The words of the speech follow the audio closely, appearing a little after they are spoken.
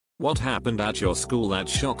What happened at your school that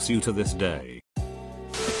shocks you to this day?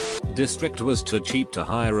 District was too cheap to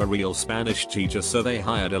hire a real Spanish teacher, so they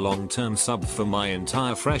hired a long-term sub for my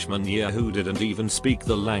entire freshman year who didn't even speak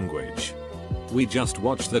the language. We just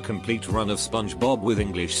watched the complete run of SpongeBob with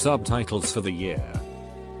English subtitles for the year.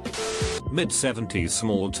 Mid-70s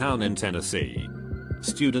small town in Tennessee.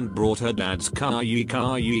 Student brought her dad's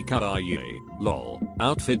lol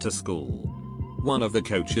outfit to school. One of the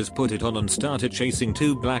coaches put it on and started chasing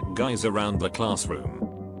two black guys around the classroom.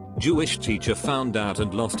 Jewish teacher found out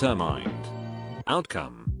and lost her mind.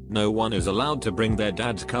 Outcome: no one is allowed to bring their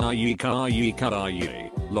dad's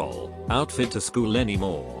lol outfit to school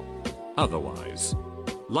anymore. Otherwise,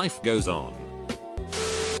 life goes on.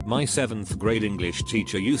 My 7th grade English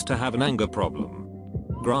teacher used to have an anger problem.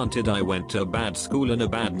 Granted, I went to a bad school in a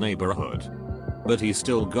bad neighborhood, but he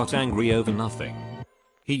still got angry over nothing.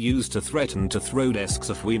 He used to threaten to throw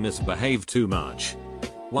desks if we misbehaved too much.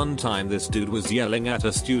 One time this dude was yelling at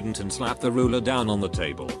a student and slapped the ruler down on the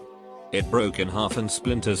table. It broke in half and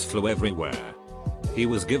splinters flew everywhere. He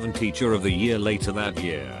was given Teacher of the Year later that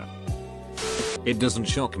year. It doesn't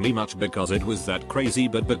shock me much because it was that crazy,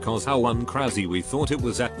 but because how uncrazy we thought it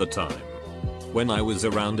was at the time. When I was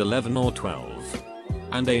around 11 or 12,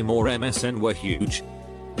 and AIM or MSN were huge,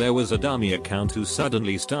 there was a dummy account who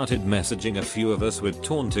suddenly started messaging a few of us with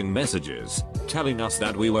taunting messages, telling us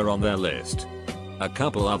that we were on their list. A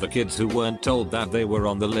couple other kids who weren't told that they were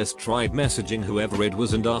on the list tried messaging whoever it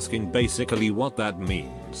was and asking basically what that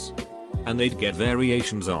means. And they'd get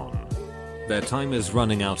variations on "their time is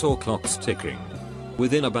running out" or "clock's ticking."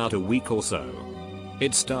 Within about a week or so,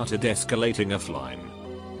 it started escalating offline.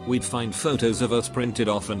 We'd find photos of us printed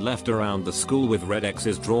off and left around the school with red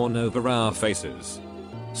X's drawn over our faces.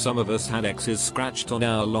 Some of us had X's scratched on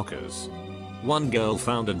our lockers. One girl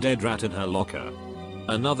found a dead rat in her locker.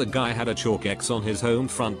 Another guy had a chalk X on his home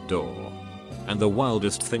front door. And the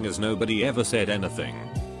wildest thing is nobody ever said anything.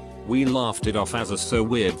 We laughed it off as a so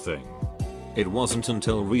weird thing. It wasn't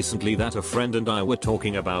until recently that a friend and I were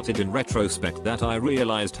talking about it in retrospect that I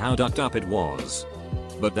realized how ducked up it was.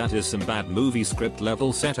 But that is some bad movie script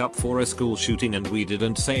level setup for a school shooting, and we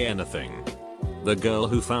didn't say anything. The girl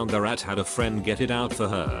who found the rat had a friend get it out for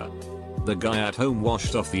her. The guy at home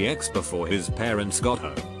washed off the X before his parents got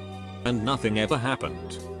home. And nothing ever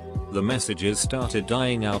happened. The messages started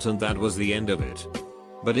dying out and that was the end of it.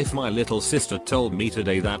 But if my little sister told me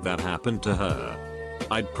today that that happened to her,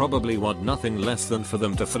 I'd probably want nothing less than for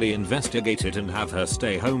them to fully investigate it and have her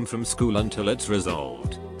stay home from school until it's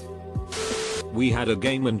resolved. We had a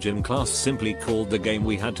game in gym class. Simply called the game,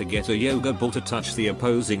 we had to get a yoga ball to touch the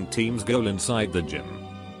opposing team's goal inside the gym.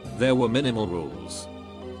 There were minimal rules.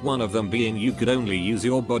 One of them being you could only use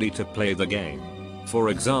your body to play the game.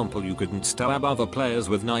 For example, you couldn't stab other players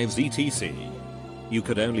with knives etc. You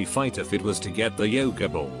could only fight if it was to get the yoga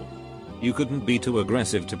ball. You couldn't be too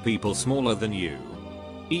aggressive to people smaller than you,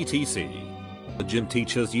 etc. The gym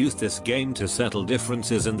teachers used this game to settle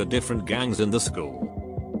differences in the different gangs in the school.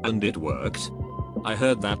 And it worked. I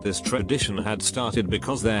heard that this tradition had started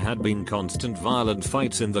because there had been constant violent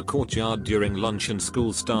fights in the courtyard during lunch and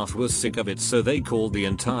school staff was sick of it, so they called the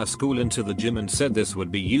entire school into the gym and said this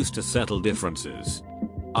would be used to settle differences.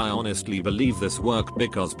 I honestly believe this worked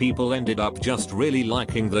because people ended up just really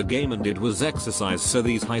liking the game and it was exercise, so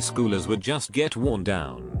these high schoolers would just get worn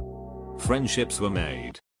down. Friendships were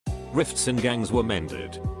made. Rifts in gangs were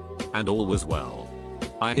mended. And all was well.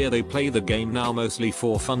 I hear they play the game now mostly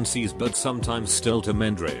for funsies, but sometimes still to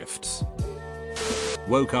mend rifts.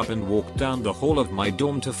 Woke up and walked down the hall of my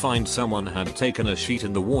dorm to find someone had taken a shit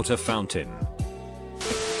in the water fountain.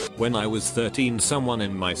 When I was 13, someone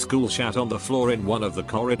in my school shat on the floor in one of the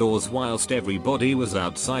corridors whilst everybody was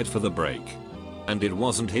outside for the break. And it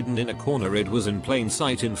wasn't hidden in a corner, it was in plain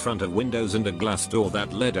sight in front of windows and a glass door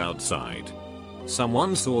that led outside.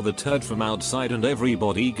 Someone saw the turd from outside and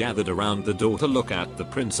everybody gathered around the door to look at the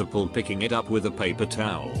principal picking it up with a paper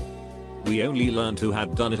towel. We only learned who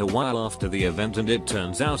had done it a while after the event, and it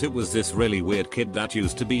turns out it was this really weird kid that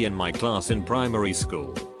used to be in my class in primary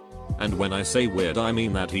school. And when I say weird, I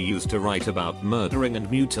mean that he used to write about murdering and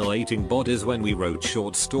mutilating bodies when we wrote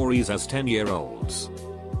short stories as 10-year-olds.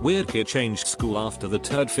 Weird kid changed school after the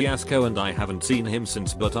turd fiasco and I haven't seen him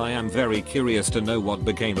since, but I am very curious to know what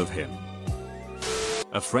became of him.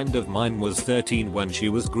 A friend of mine was 13 when she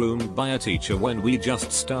was groomed by a teacher when we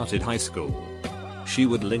just started high school. She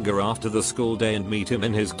would linger after the school day and meet him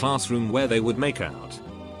in his classroom where they would make out.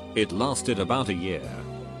 It lasted about a year.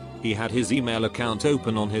 He had his email account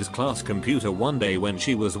open on his class computer one day when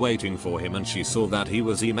she was waiting for him, and she saw that he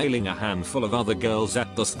was emailing a handful of other girls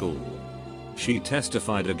at the school. She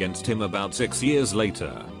testified against him about 6 years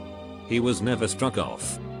later. He was never struck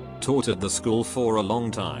off. Taught at the school for a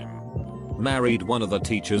long time. Married one of the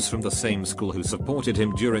teachers from the same school who supported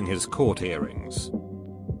him during his court hearings.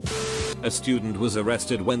 A student was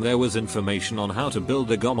arrested when there was information on how to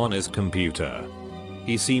build a GOM on his computer.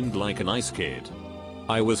 He seemed like a nice kid.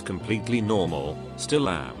 I was completely normal, still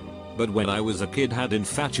am, but when I was a kid had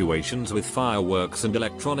infatuations with fireworks and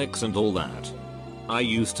electronics and all that. I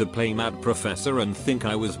used to play Mad Professor and think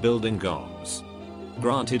I was building GOMs.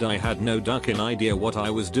 Granted, I had no ducking idea what I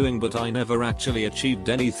was doing, but I never actually achieved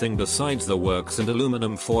anything besides the works and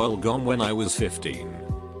aluminum foil GOM when I was 15.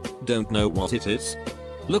 Don't know what it is?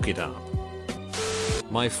 Look it up.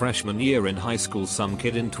 My freshman year in high school, some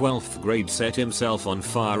kid in 12th grade set himself on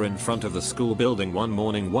fire in front of the school building one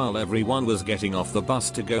morning while everyone was getting off the bus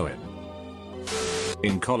to go in.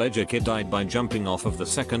 In college, a kid died by jumping off of the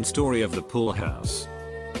second story of the pool house.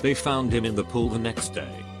 They found him in the pool the next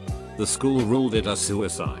day. The school ruled it a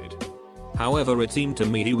suicide. However, it seemed to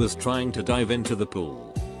me he was trying to dive into the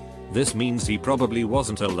pool. This means he probably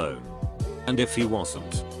wasn't alone. And if he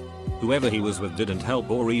wasn't, whoever he was with didn't help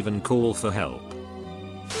or even call for help.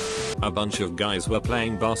 A bunch of guys were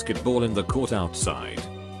playing basketball in the court outside.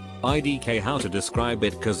 IDK how to describe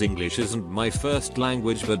it cause English isn't my first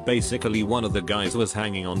language, but basically one of the guys was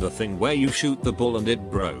hanging on the thing where you shoot the ball and it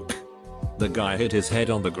broke. The guy hit his head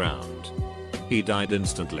on the ground. He died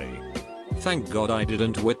instantly. Thank God I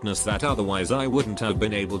didn't witness that, otherwise I wouldn't have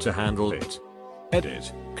been able to handle it.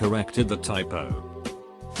 Edit, corrected the typo.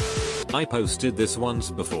 I posted this once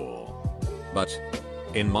before. But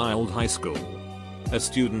in my old high school, a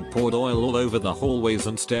student poured oil all over the hallways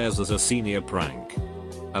and stairs as a senior prank.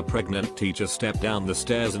 A pregnant teacher stepped down the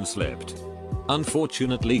stairs and slipped,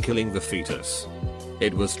 unfortunately killing the fetus.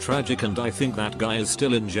 It was tragic and I think that guy is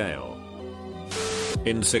still in jail.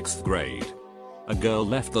 In 6th grade, a girl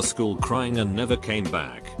left the school crying and never came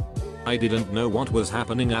back. I didn't know what was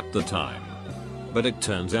happening at the time, but it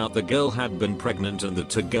turns out the girl had been pregnant and the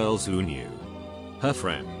two girls who knew, her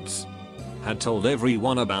friends, had told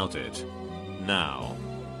everyone about it. Now,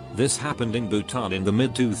 this happened in Bhutan in the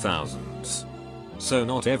mid-2000s. So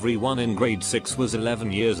not everyone in grade 6 was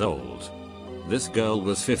 11 years old. This girl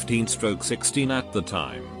was 15/16 at the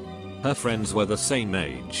time. Her friends were the same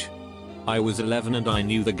age. I was 11 and I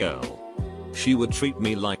knew the girl. She would treat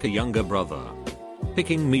me like a younger brother,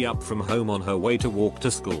 picking me up from home on her way to walk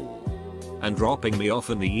to school, and dropping me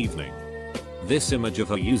off in the evening. This image of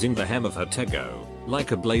her using the hem of her tego,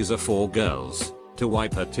 like a blazer for girls, to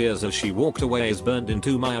wipe her tears as she walked away is burned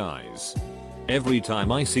into my eyes. Every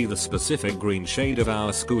time I see the specific green shade of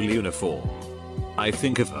our school uniform, I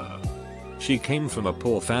think of her. She came from a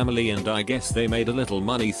poor family and I guess they made a little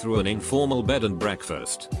money through an informal bed and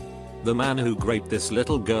breakfast. The man who raped this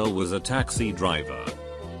little girl was a taxi driver.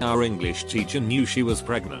 Our English teacher knew she was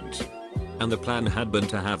pregnant, and the plan had been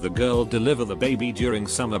to have the girl deliver the baby during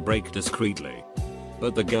summer break discreetly.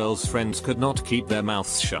 But the girl's friends could not keep their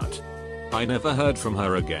mouths shut. I never heard from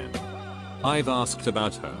her again. I've asked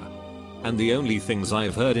about her, and the only things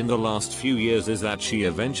I've heard in the last few years is that she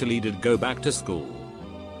eventually did go back to school.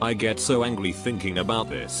 I get so angry thinking about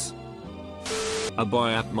this. A boy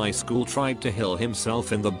at my school tried to kill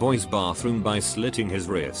himself in the boys' bathroom by slitting his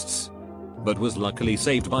wrists, but was luckily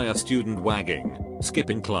saved by a student wagging,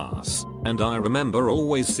 skipping class, and I remember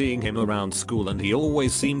always seeing him around school and he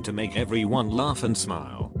always seemed to make everyone laugh and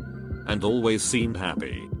smile, and always seemed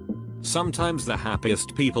happy. Sometimes the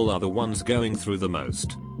happiest people are the ones going through the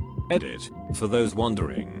most. Edit, for those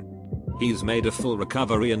wondering. He's made a full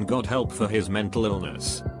recovery and got help for his mental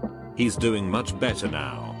illness. He's doing much better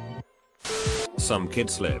now. Some kid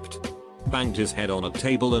slipped, banged his head on a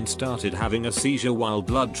table and started having a seizure while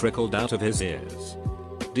blood trickled out of his ears.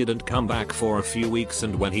 Didn't come back for a few weeks,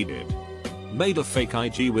 and when he did, made a fake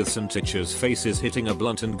IG with some teachers' faces hitting a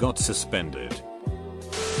blunt and got suspended.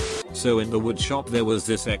 So in the wood shop there was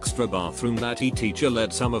this extra bathroom that teacher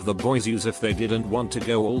let some of the boys use if they didn't want to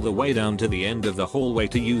go all the way down to the end of the hallway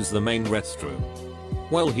to use the main restroom.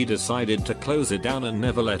 Well, he decided to close it down and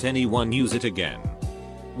never let anyone use it again.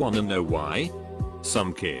 Wanna know why?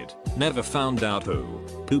 Some kid, never found out who,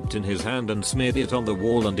 pooped in his hand and smeared it on the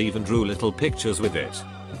wall and even drew little pictures with it.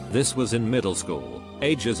 This was in middle school,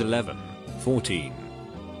 ages 11, 14.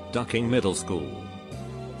 Ducking middle school.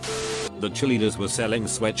 The cheerleaders were selling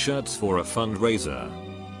sweatshirts for a fundraiser.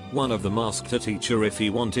 One of them asked a teacher if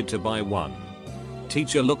he wanted to buy one.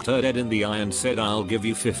 Teacher looked her dead in the eye and said, "I'll give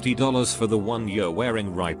you $50 for the one you're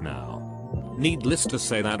wearing right now." Needless to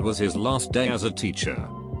say, that was his last day as a teacher.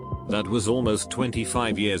 That was almost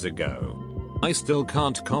 25 years ago. I still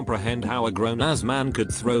can't comprehend how a grown-ass man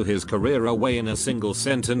could throw his career away in a single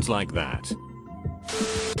sentence like that.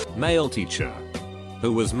 Male teacher.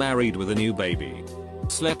 Who was married with a new baby.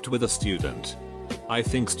 Slept with a student. I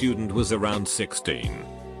think student was around 16.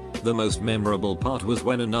 The most memorable part was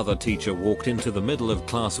when another teacher walked into the middle of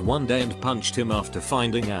class one day and punched him after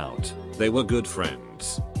finding out they were good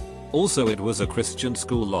friends. Also, it was a Christian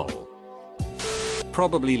school, lol.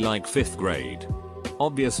 Probably like 5th grade.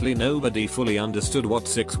 Obviously nobody fully understood what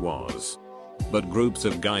 6 was. But groups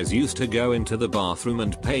of guys used to go into the bathroom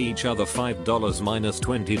and pay each other $5 minus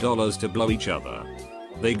 $20 to blow each other.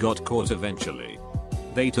 They got caught eventually.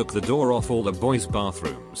 They took the door off all the boys'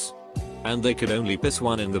 bathrooms. And they could only piss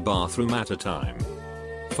one in the bathroom at a time.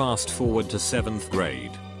 Fast forward to 7th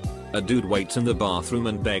grade. A dude waits in the bathroom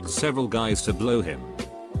and begs several guys to blow him.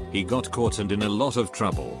 He got caught and in a lot of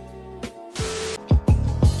trouble.